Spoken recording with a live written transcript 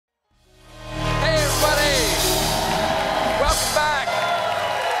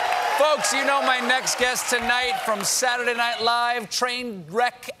Yes, you know my next guest tonight from Saturday Night Live,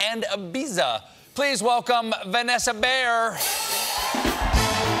 Trainwreck and Ibiza. Please welcome Vanessa Bayer.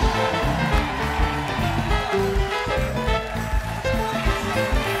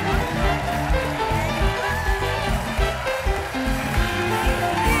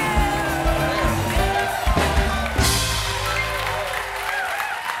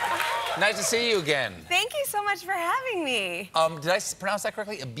 Nice to see you again. Thank you so much for having me. Did I pronounce that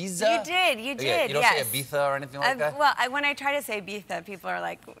correctly? Ibiza? You did, you did, You don't yes. say Ibiza or anything like that? Well, when I try to say Ibiza, people are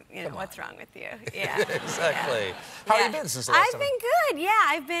like, you know, what's wrong with you? Yeah. Exactly. Yeah. How have you been since the last I've time? been good, yeah.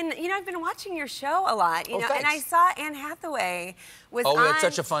 I've been watching your show a lot, you know, thanks. and I saw Anne Hathaway was on. We had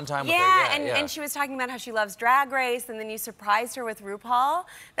such a fun time with her. Yeah, and she was talking about how she loves Drag Race, and then you surprised her with RuPaul.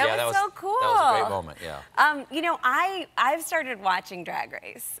 That was so cool. That was a great moment, yeah. You know, I've started watching Drag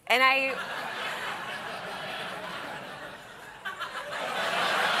Race, and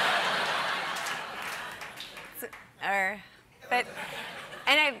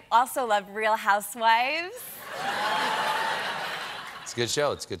and I also love Real Housewives. It's a good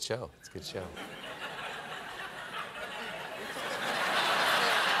show. It's a good show. It's a good show.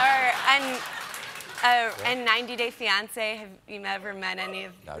 And 90 Day Fiancé. Have you ever met any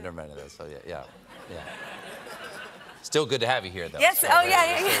of? No, I've never met any of those. So yeah. Still good to have you here, though. Yes. Still Oh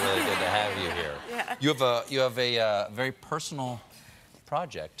yeah. Still really good to have you here. Yeah. You have a very personal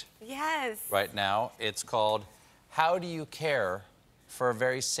project. Yes. Right now, it's called "How Do You Care for a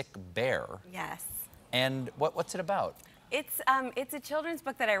Very Sick Bear?" Yes. And what's it about? It's a children's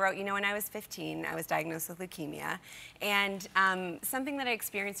book that I wrote. You know, when I was 15, I was diagnosed with leukemia, and something that I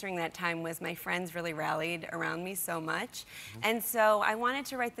experienced during that time was my friends really rallied around me so much, and so I wanted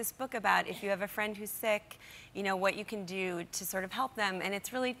to write this book about if you have a friend who's sick, you know, what you can do to sort of help them, and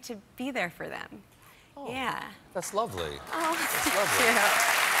it's really to be there for them. Oh, yeah. That's lovely. Oh, that's lovely.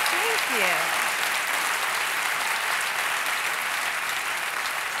 Thank you.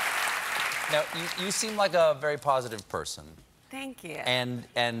 Now, you seem like a very positive person. Thank you. And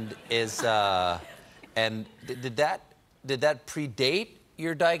did that predate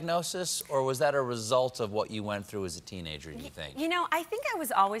your diagnosis, or was that a result of what you went through as a teenager, do you think? You know, I think I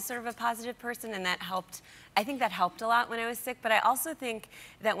was always sort of a positive person, and that helped. I think that helped a lot when I was sick, but I also think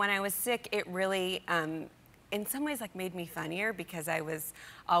that when I was sick, it really, in some ways, like, made me funnier, because I was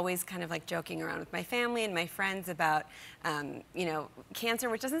always kind of like joking around with my family and my friends about, you know, cancer,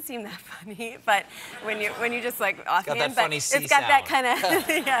 which doesn't seem that funny, but when you just like offhand, got that funny C it's got that sound. kind of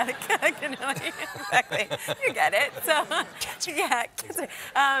exactly. You get it. So yeah, cancer.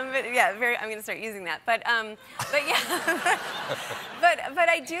 But yeah, I'm gonna start using that. But yeah, but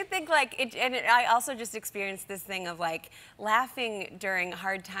I do think like it, and I also just experienced this thing of like laughing during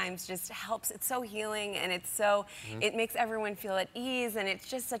hard times just helps. It's so healing, and it's so it makes everyone feel at ease, and it's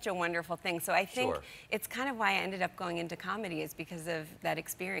just such a wonderful thing. So I think it's kind of why I ended up going into comedy, is because of that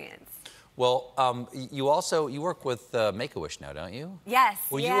experience. Well, you work with Make-A-Wish now, don't you? Yes.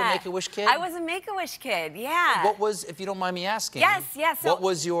 Were you a Make-A-Wish kid? I was a Make-A-Wish kid. Yeah. What was, if you don't mind me asking? Yes. Yes. So, what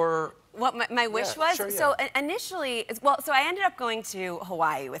was your? What my wish was? Sure, So initially, so I ended up going to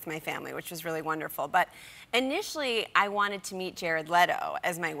Hawaii with my family, which was really wonderful. But initially, I wanted to meet Jared Leto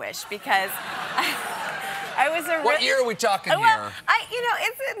as my wish, because I was a. What year are we talking well, here? You know,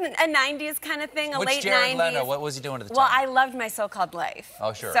 it's a 90s kind of thing, Which late Jared 90s. Leto? What was he doing at the time? Well, I loved My So-Called Life.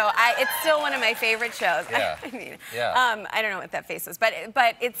 Oh, sure. So it's still one of my favorite shows. Yeah. I mean, yeah. I don't know what that face was, but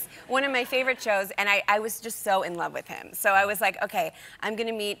it's one of my favorite shows, and I was just so in love with him. So I was like, okay, I'm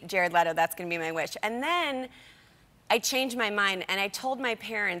gonna meet Jared Leto. That's gonna be my wish. And then I changed my mind, and I told my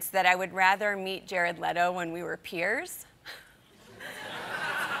parents that I would rather meet Jared Leto when we were peers.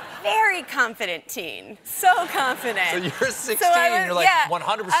 Very confident teen, so confident. So you're 16, you're like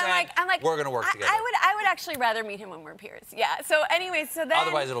 100%. I'm like, we're gonna work together. I would actually rather meet him when we're peers. Yeah. So anyways, so then.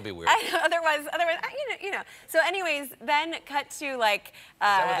 Otherwise, it'll be weird. Otherwise, you know. So anyways, then cut to like. Is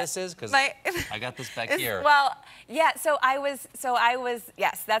that what this is? Because I got this back here. Well, yeah. So I was.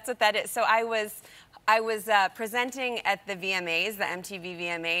 Yes, that's what that is. So I was presenting at the VMAs, the MTV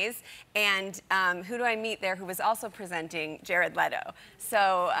VMAs, and who do I meet there who was also presenting? Jared Leto.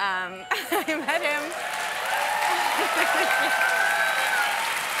 So I met him.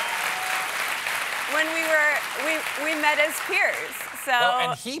 When we met as peers. So. Well,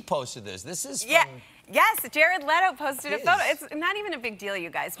 and he posted this. This is from. Yeah. Yes, Jared Leto posted a photo. It's not even a big deal, you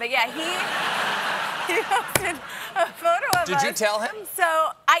guys. But yeah, he posted a photo of us. Did you tell him?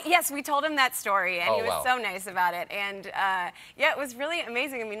 So, yes, we told him that story, and he was wow. so nice about it. And yeah, it was really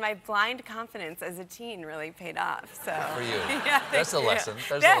amazing. I mean, my blind confidence as a teen really paid off. So for you, yeah, there's a lesson.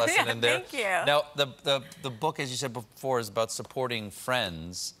 There's a lesson in there. Thank you. Now, the book, as you said before, is about supporting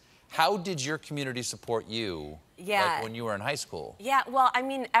friends. How did your community support you? Yeah. Like when you were in high school? Yeah, well, I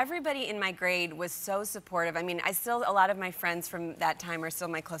mean, everybody in my grade was so supportive. I mean, a lot of my friends from that time are still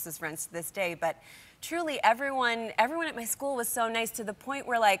my closest friends to this day, but truly everyone at my school was so nice, to the point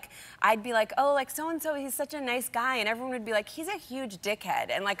where, like, I'd be like, oh, like, so-and-so, he's such a nice guy, and everyone would be like, he's a huge dickhead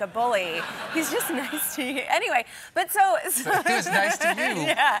and like a bully. He's just nice to you. Anyway, but so he was nice to you.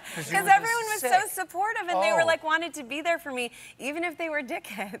 Yeah, because everyone was so supportive, and they were Oh. like, wanted to be there for me, even if they were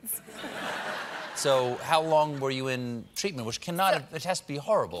dickheads. So how long were you in treatment, which cannot, it has to be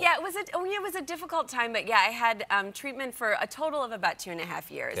horrible. Yeah, it was a difficult time, but yeah, I had treatment for a total of about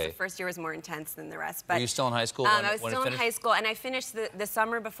 2.5 years. Okay. The first year was more intense than the rest. But Were you still in high school? I was still in high school, and I finished the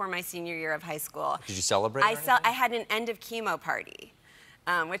summer before my senior year of high school. Did you celebrate? I had an end of chemo party.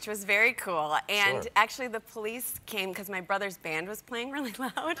 Which was very cool. And actually the police came because my brother's band was playing really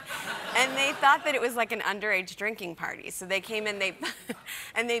loud, and they thought that it was like an underage drinking party. So they came in,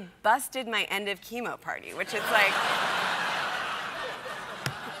 and they busted my end of chemo party, which is like,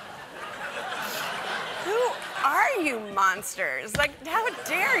 who are you monsters? Like, how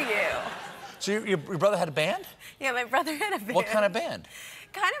dare you? So your brother had a band? Yeah, my brother had a band. What kind of band?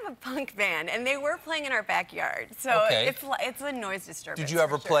 Kind of a punk band, and they were playing in our backyard, so it's a noise disturbance. Did you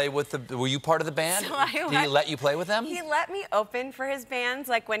ever play with the? Were you part of the band? So Did he let you play with them? He let me open for his bands,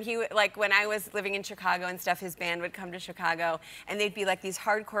 like when I was living in Chicago and stuff. His band would come to Chicago, and they'd be like these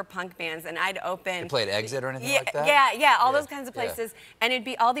hardcore punk bands, and I'd open. You played Exit or anything like that? Yeah, all those kinds of places, and it'd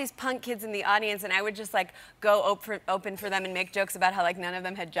be all these punk kids in the audience, and I would just like go open for them and make jokes about how like none of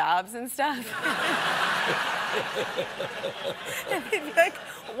them had jobs and stuff. And they'd be like,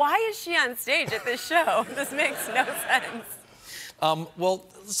 why is she on stage at this show? This makes no sense. Well,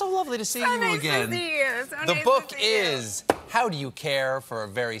 so lovely to see you nice again. To see you. The book is How Do You Care for a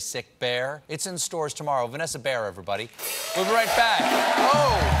Very Sick Bear? It's in stores tomorrow. Vanessa Bayer, everybody. We'll be right back.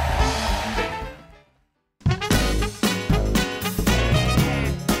 Oh!